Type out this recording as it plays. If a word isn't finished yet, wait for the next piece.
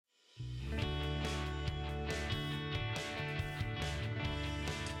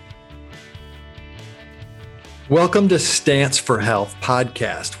Welcome to Stance for Health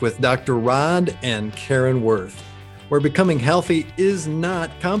podcast with Dr. Rod and Karen Worth, where becoming healthy is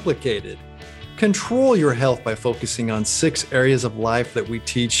not complicated. Control your health by focusing on 6 areas of life that we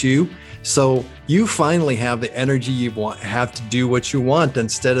teach you, so you finally have the energy you have to do what you want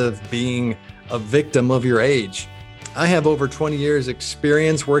instead of being a victim of your age. I have over 20 years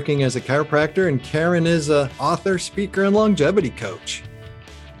experience working as a chiropractor, and Karen is an author, speaker, and longevity coach.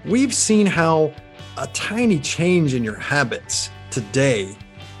 We've seen how a tiny change in your habits today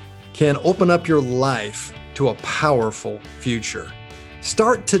can open up your life to a powerful future.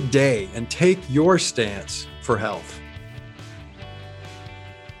 Start today and take your stance for health.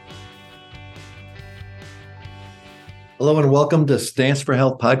 Hello and welcome to Stance for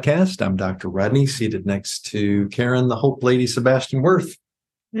Health podcast. I'm Dr. Rodney, seated next to Karen, the Hope Lady Sebastian Worth.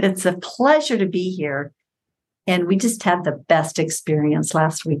 It's a pleasure to be here. And we just had the best experience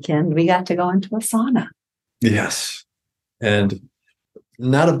last weekend. We got to go into a sauna. Yes. And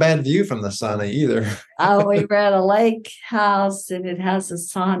not a bad view from the sauna either. Oh, we were at a lake house and it has a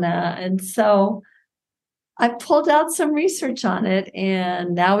sauna. And so I pulled out some research on it,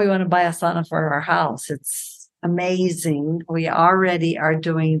 and now we want to buy a sauna for our house. It's amazing. We already are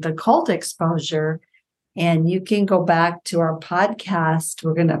doing the cold exposure, and you can go back to our podcast.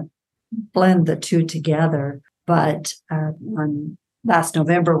 We're going to blend the two together. But on last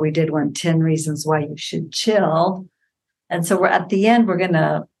November, we did 10 reasons why you should chill. And so at the end, we're going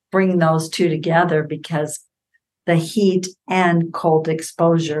to bring those two together because the heat and cold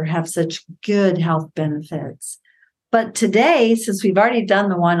exposure have such good health benefits. But today, since we've already done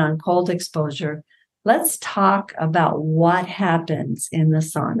the one on cold exposure, let's talk about what happens in the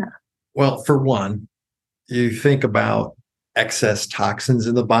sauna. Well, for one, you think about excess toxins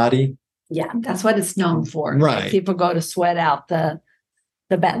in the body. Yeah, that's what it's known for. Right. People go to sweat out the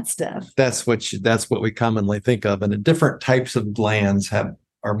bad stuff. That's what we commonly think of. And the different types of glands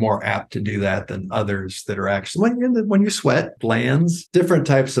are more apt to do that than others that are actually, when you sweat, glands, different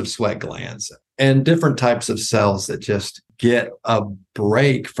types of sweat glands and different types of cells that just get a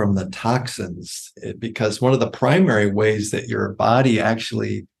break from the toxins. Because one of the primary ways that your body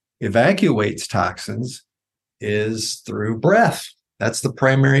actually evacuates toxins is through breath. That's the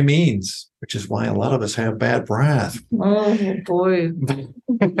primary means, which is why a lot of us have bad breath. Oh, boy.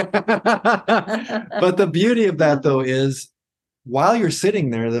 But the beauty of that, though, is while you're sitting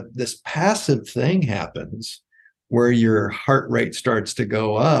there, this passive thing happens where your heart rate starts to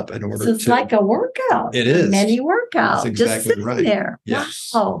go up in order to... It's like a workout. It is. A mini workout. That's exactly just sitting right. there. Yes.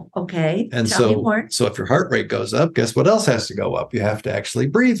 Oh, okay. And Tell me more. so if your heart rate goes up, guess what else has to go up? You have to actually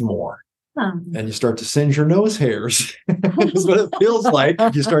breathe more. And you start to singe your nose hairs. That's what it feels like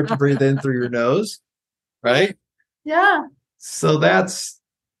if you start to breathe in through your nose, right? Yeah. So those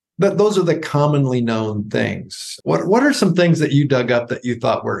are the commonly known things. What are some things that you dug up that you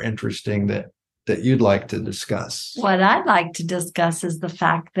thought were interesting that you'd like to discuss? What I'd like to discuss is the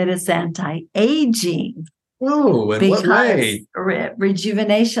fact that it's anti-aging. Oh, in what way?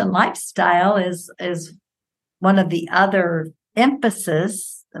 Rejuvenation lifestyle is one of the other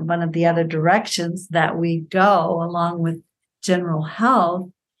emphasis, one of the other directions that we go along with general health.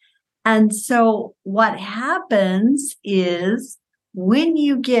 And so what happens is when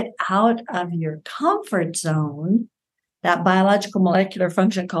you get out of your comfort zone, that biological molecular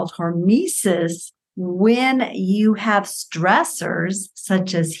function called hormesis, when you have stressors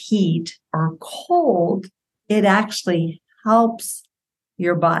such as heat or cold, it actually helps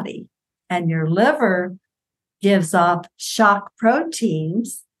your body, and your liver gives off shock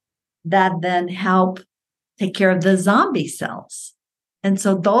proteins that then help take care of the zombie cells. And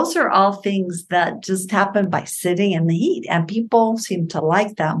so those are all things that just happen by sitting in the heat. And people seem to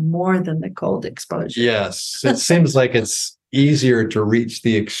like that more than the cold exposure. Yes. It seems like it's easier to reach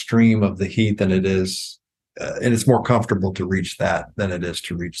the extreme of the heat than it is. And it's more comfortable to reach that than it is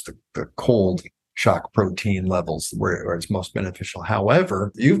to reach the cold shock protein levels where it's most beneficial.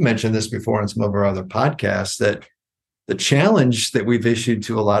 However, you've mentioned this before in some of our other podcasts that the challenge that we've issued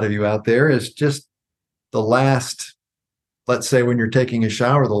to a lot of you out there is just the last, let's say when you're taking a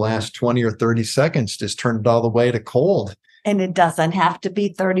shower, the last 20 or 30 seconds, just turn it all the way to cold. And it doesn't have to be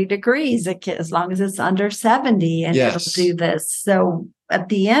 30 degrees as long as it's under 70, and yes, it'll do this. So at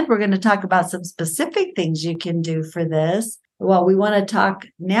the end, we're going to talk about some specific things you can do for this. What we want to talk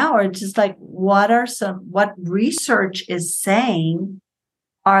now are just like what research is saying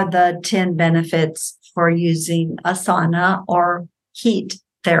are the 10 benefits for using a sauna or heat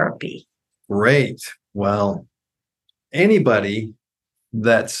therapy. Great. Well, anybody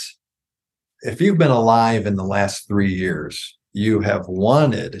if you've been alive in the last 3 years, you have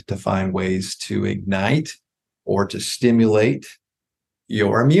wanted to find ways to ignite or to stimulate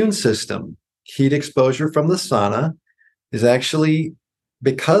your immune system. Heat exposure from the sauna is actually,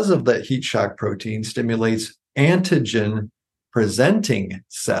 because of the heat shock protein, stimulates antigen presenting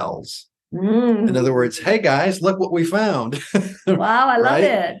cells. In other words, hey guys, look what we found. Wow, I love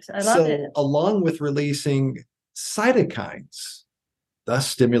it. I love it. Along with releasing cytokines, thus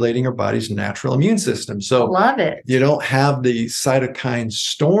stimulating your body's natural immune system. So love it. You don't have the cytokine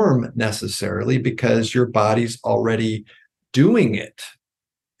storm necessarily because your body's already doing it.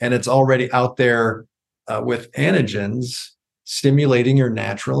 And it's already out there with antigens stimulating your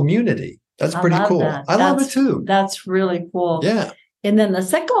natural immunity. That's pretty cool. I love it too. That's really cool. Yeah. And then the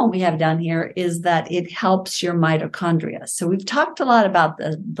second one we have down here is that it helps your mitochondria. So we've talked a lot about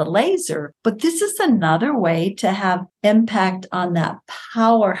the laser, but this is another way to have impact on that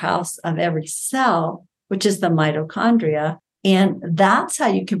powerhouse of every cell, which is the mitochondria. And that's how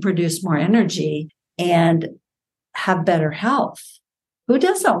you can produce more energy and have better health. Who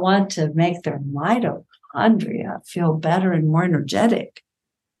doesn't want to make their mitochondria feel better and more energetic?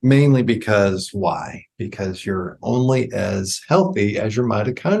 Mainly because why? Because you're only as healthy as your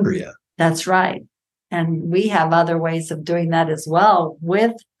mitochondria. That's right. And we have other ways of doing that as well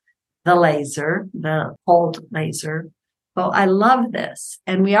with the laser, the cold laser. So I love this.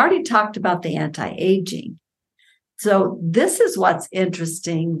 And we already talked about the anti-aging. So this is what's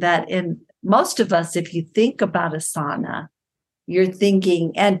interesting, that in most of us, if you think about a sauna, you're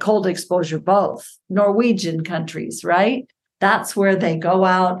thinking, and cold exposure both, Norwegian countries, right? That's where they go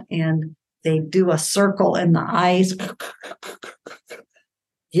out and they do a circle in the ice,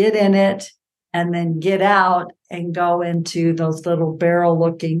 get in it, and then get out and go into those little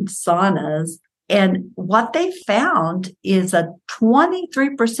barrel-looking saunas. And what they found is a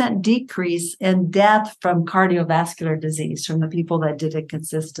 23% decrease in death from cardiovascular disease from the people that did it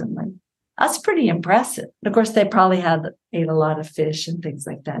consistently. That's pretty impressive. Of course, they probably ate a lot of fish and things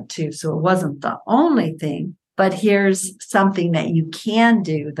like that too. So it wasn't the only thing. But here's something that you can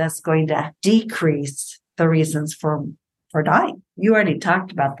do that's going to decrease the reasons for dying. You already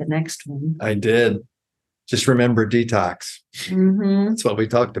talked about the next one. I did. Just remember detox. Mm-hmm. That's what we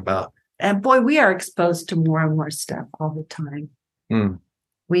talked about. And boy, we are exposed to more and more stuff all the time.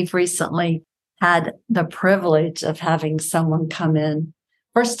 We've recently had the privilege of having someone come in,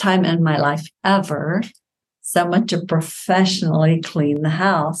 first time in my life ever, someone to professionally clean the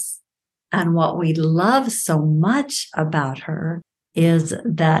house. And what we love so much about her is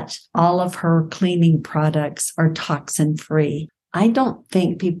that all of her cleaning products are toxin-free. I don't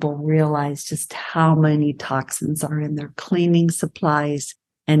think people realize just how many toxins are in their cleaning supplies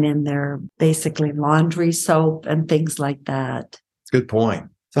and in their basically laundry soap and things like that. Good point.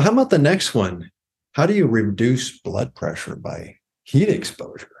 So how about the next one? How do you reduce blood pressure by heat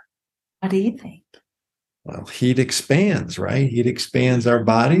exposure? What do you think? Well, heat expands, right? Heat expands our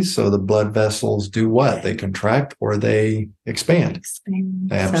bodies. So the blood vessels do what? They contract or they expand.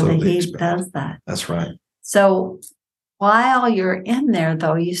 They absolutely so the heat expand. Does that. That's right. So while you're in there,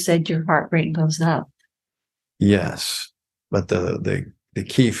 though, you said your heart rate goes up. Yes. But the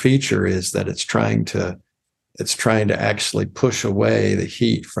key feature is that it's trying to actually push away the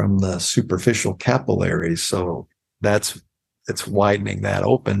heat from the superficial capillaries. So it's widening that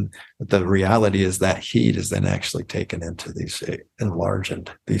open. But the reality is that heat is then actually taken into these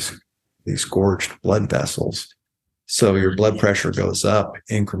enlarged, these gorged blood vessels. So your blood pressure goes up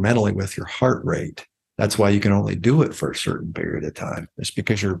incrementally with your heart rate. That's why you can only do it for a certain period of time. It's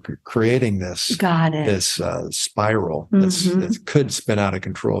because you're creating this spiral that could spin out of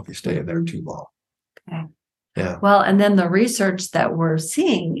control if you stay in there too long. Okay. Yeah. Well, and then the research that we're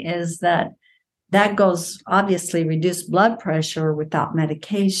seeing is that goes, obviously, reduced blood pressure without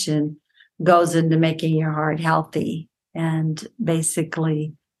medication goes into making your heart healthy. And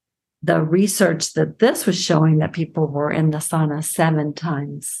basically, the research that this was showing that people were in the sauna 7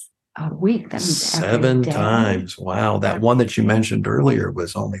 times a week. That means 7 times. Wow. That one that you mentioned earlier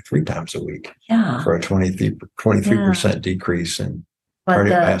was only 3 times a week. Yeah. For a 23% decrease in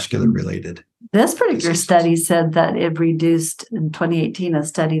cardiovascular related. This particular study said that it reduced, in 2018, a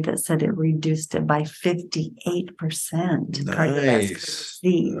study that said it reduced it by 58%. Cardiovascular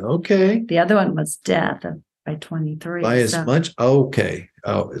disease. Okay. The other one was death by 23. By as much? Okay.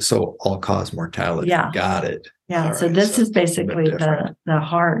 Oh, so all-cause mortality. Yeah. Got it. Yeah. All so right. This is basically the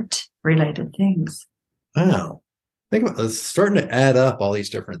heart-related things. Wow. Think about it's starting to add up all these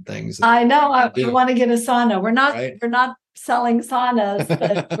different things. I know. I want to get a sauna. We're not selling saunas,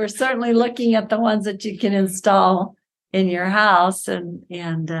 but we're certainly looking at the ones that you can install in your house. And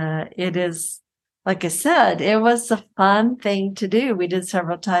it is, like I said, it was a fun thing to do. We did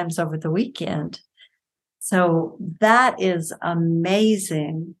several times over the weekend. So that is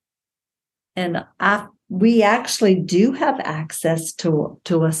amazing. And we actually do have access to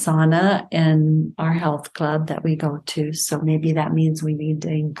a sauna in our health club that we go to. So maybe that means we need to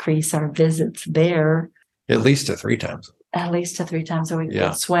increase our visits there. At least to 3 times. At least to 3 times a week.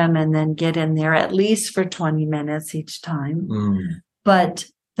 Yeah. Swim and then get in there at least for 20 minutes each time. Mm. But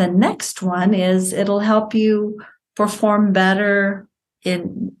the next one is it'll help you perform better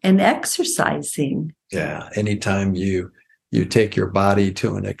in exercising. Yeah. Anytime you take your body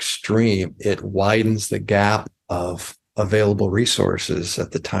to an extreme, it widens the gap of available resources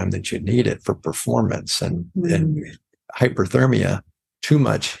at the time that you need it for performance. And hyperthermia, too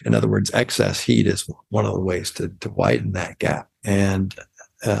much, in other words, excess heat is one of the ways to widen that gap. And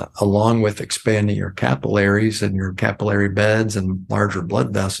along with expanding your capillaries and your capillary beds and larger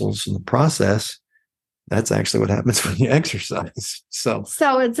blood vessels in the process, that's actually what happens when you exercise. So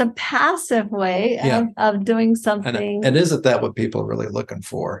it's a passive way of doing something. And isn't that what people are really looking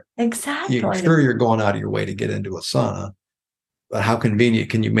for? Exactly. You're going out of your way to get into a sauna, but how convenient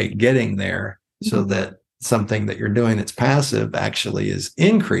can you make getting there so that something that you're doing that's passive actually is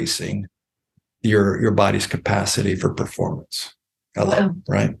increasing your body's capacity for performance? I love it,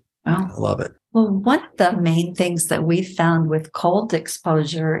 right? Wow. I love it. Well, one of the main things that we found with cold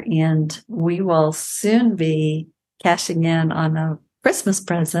exposure, and we will soon be cashing in on a Christmas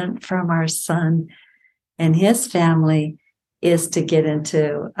present from our son and his family, is to get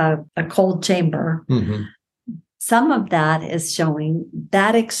into a cold chamber. Mm-hmm. Some of that is showing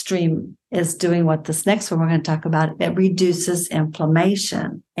that extreme is doing what this next one we're going to talk about. It reduces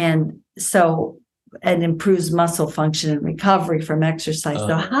inflammation. And so it improves muscle function and recovery from exercise.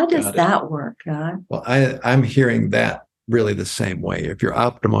 So how does that work? Well, I'm hearing that really the same way. If you're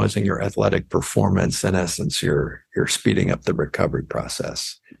optimizing your athletic performance, in essence, you're speeding up the recovery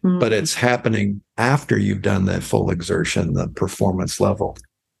process. Mm-hmm. But it's happening after you've done the full exertion, the performance level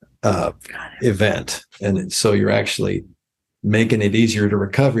event. And so you're actually making it easier to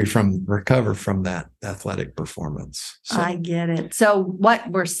recover from that athletic performance. So, I get it. So what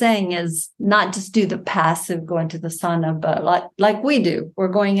we're saying is not just do the passive, go into the sauna, but like we do, we're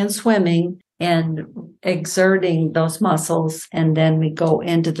going and swimming and exerting those muscles. And then we go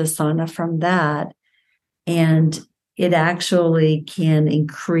into the sauna from that. And it actually can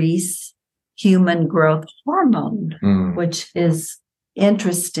increase human growth hormone, which is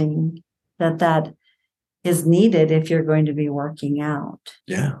interesting that is needed if you're going to be working out.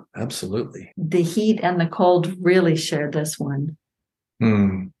 Yeah, absolutely. The heat and the cold really share this one.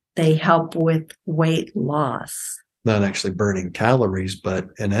 They help with weight loss. Not actually burning calories, but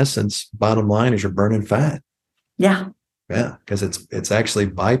in essence, bottom line is you're burning fat. Yeah. Yeah, because it's actually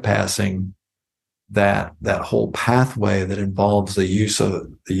bypassing that whole pathway that involves the use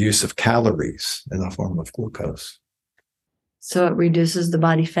of calories in the form of glucose. So it reduces the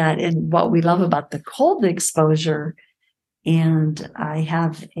body fat. And what we love about the cold exposure, and I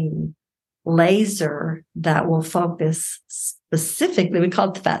have a laser that will focus specifically, we call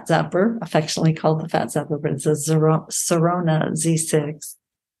it the Fat Zapper, affectionately called the Fat Zapper, but it's a Sirona Z6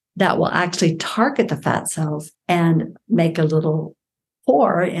 that will actually target the fat cells and make a little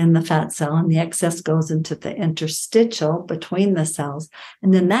pore in the fat cell, and the excess goes into the interstitial between the cells.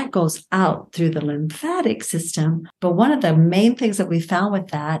 And then that goes out through the lymphatic system. But one of the main things that we found with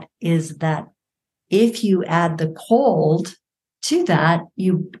that is that if you add the cold to that,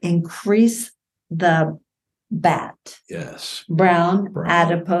 you increase the BAT. Yes. Brown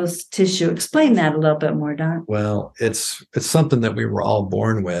adipose tissue. Explain that a little bit more, Don. Well, it's something that we were all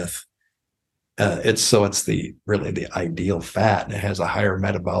born with. It's really the ideal fat, and it has a higher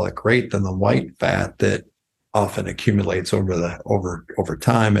metabolic rate than the white fat that often accumulates over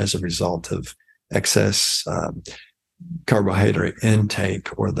time as a result of excess carbohydrate intake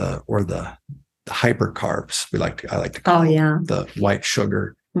or the hypercarbs. I like to call the white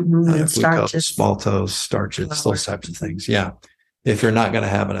sugar, glucose, starches, maltose, starches, those types of things. Yeah. If you're not going to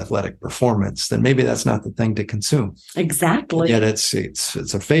have an athletic performance, then maybe that's not the thing to consume. Exactly. Yet it's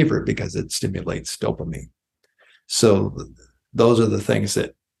a favorite because it stimulates dopamine. So those are the things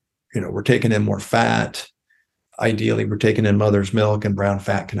that, we're taking in more fat. Ideally, we're taking in mother's milk, and brown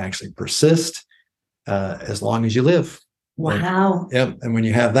fat can actually persist as long as you live. Wow. Yep. And when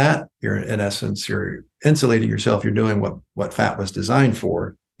you have that, you're insulating yourself. You're doing what fat was designed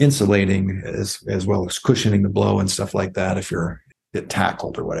for, insulating as well as cushioning the blow and stuff like that if you're get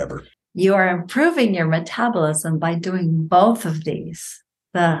tackled or whatever. You are improving your metabolism by doing both of these,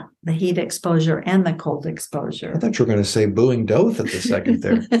 the heat exposure and the cold exposure. I thought you were going to say booing Doth at the second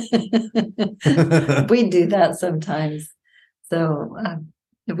there. We do that sometimes. So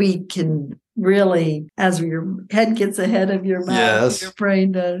we can really, as your head gets ahead of your mouth, Yes. your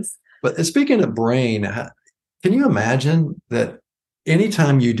brain does. But speaking of brain, can you imagine that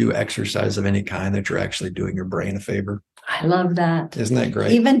anytime you do exercise of any kind, that you're actually doing your brain a favor? I love that. Isn't that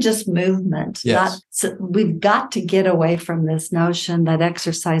great? Even just movement. Yes. We've got to get away from this notion that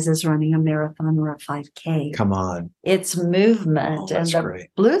exercise is running a marathon or a 5K. Come on. It's movement. And the great.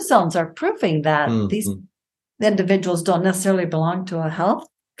 blue zones are proving that these individuals don't necessarily belong to a health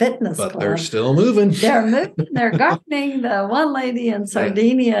fitness but club. They're still moving. They're moving. They're gardening. The one lady in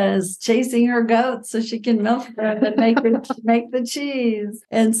Sardinia is chasing her goats so she can milk them and make the cheese.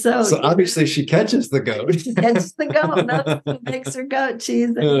 And so obviously she catches the goat. Catches the goat. That's what makes her goat cheese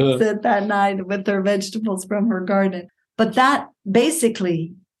and eats it that night with her vegetables from her garden. But that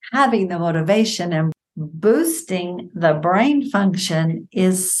basically having the motivation and boosting the brain function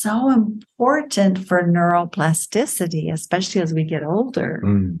is so important for neuroplasticity, especially as we get older.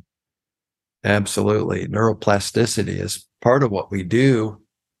 Absolutely. Neuroplasticity is part of what we do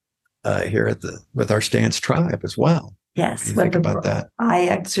here with our Stance Tribe as well. Yes. Think about that. Eye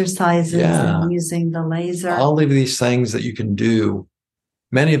exercises and using the laser. All of these things that you can do,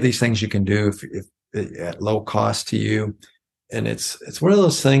 many of these things you can do if at low cost to you. And it's one of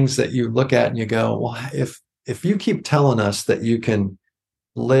those things that you look at and you go, well, if you keep telling us that you can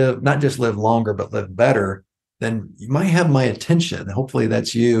live, not just live longer, but live better, then you might have my attention. Hopefully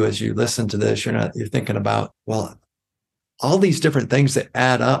that's you as you listen to this. You're thinking about, well, all these different things that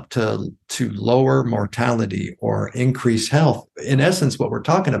add up to lower mortality or increase health. In essence, what we're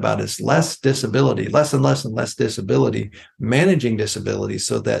talking about is less disability, less and less and less disability, managing disability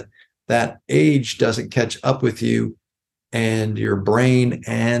so that age doesn't catch up with you and your brain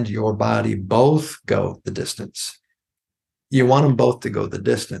and your body both go the distance. You want them both to go the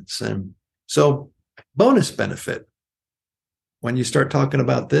distance. And so bonus benefit, when you start talking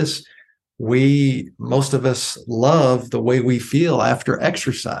about this, most of us love the way we feel after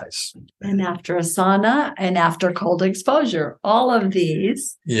exercise. And after a sauna and after cold exposure. All of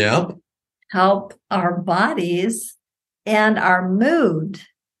these help our bodies and our mood.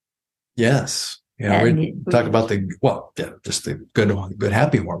 Yes. Yeah, we talk about just the good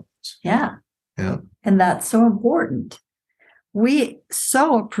happy hormones. Yeah. Yeah. And that's so important. We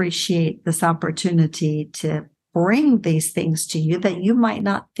so appreciate this opportunity to bring these things to you that you might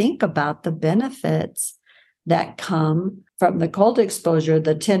not think about the benefits that come from the cold exposure,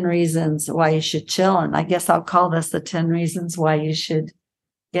 the 10 reasons why you should chill. And I guess I'll call this the 10 reasons why you should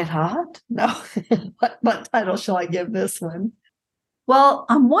get hot. No, what title shall I give this one? Well,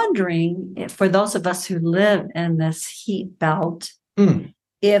 I'm wondering if for those of us who live in this heat belt,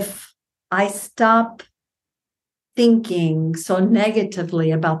 if I stop thinking so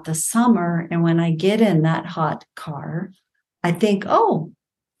negatively about the summer, and when I get in that hot car, I think, oh,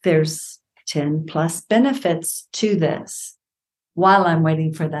 there's 10 plus benefits to this while I'm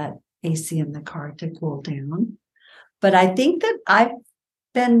waiting for that AC in the car to cool down. But I think that I've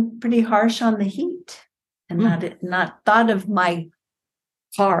been pretty harsh on the heat and not thought of my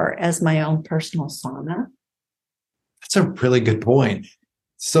car as my own personal sauna. That's a really good point.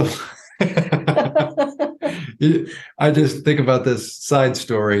 So I just think about this side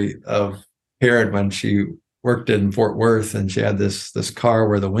story of Karen when she worked in Fort Worth, and she had this car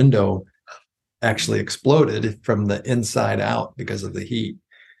where the window actually exploded from the inside out because of the heat.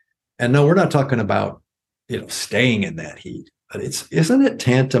 And no, we're not talking about staying in that heat, but isn't it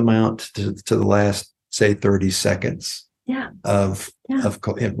tantamount to the last, say, 30 seconds of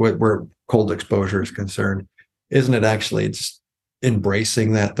where cold exposure is concerned? Isn't it actually just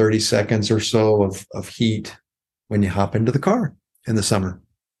embracing that 30 seconds or so of heat when you hop into the car in the summer?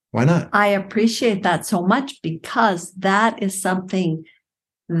 Why not? I appreciate that so much because that is something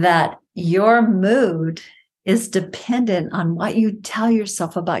that your mood is dependent on what you tell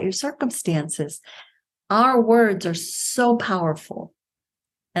yourself about your circumstances. Our words are so powerful.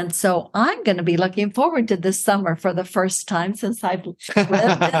 And so I'm going to be looking forward to this summer for the first time since I've lived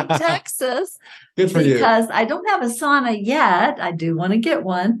in Texas. Good for you. Because I don't have a sauna yet. I do want to get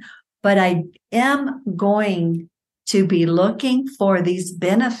one, but I am going to be looking for these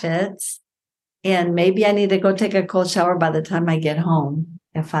benefits. And maybe I need to go take a cold shower by the time I get home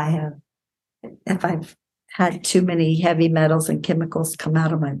if I've had too many heavy metals and chemicals come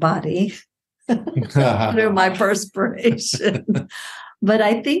out of my body through my perspiration. But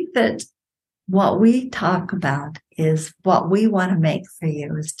I think that what we talk about is what we want to make for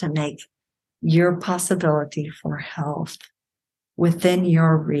you is to make your possibility for health within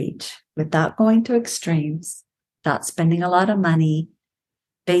your reach without going to extremes, without spending a lot of money,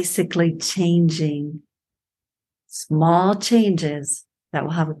 basically changing small changes that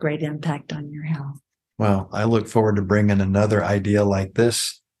will have a great impact on your health. Well, I look forward to bringing another idea like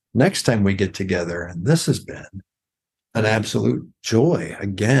this next time we get together. And this has been an absolute joy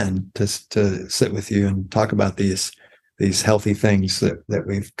again to sit with you and talk about these healthy things that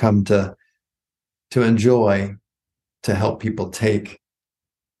we've come to enjoy to help people take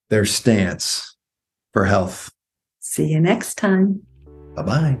their stance for health. See you next time.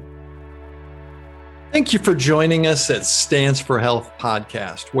 Bye-bye. Thank you for joining us at Stance for Health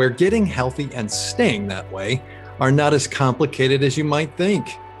podcast, where getting healthy and staying that way are not as complicated as you might think.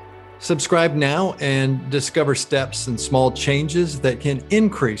 Subscribe now and discover steps and small changes that can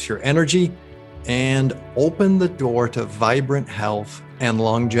increase your energy and open the door to vibrant health and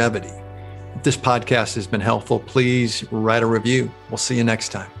longevity. If this podcast has been helpful, please write a review. We'll see you next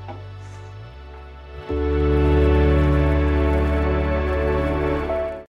time.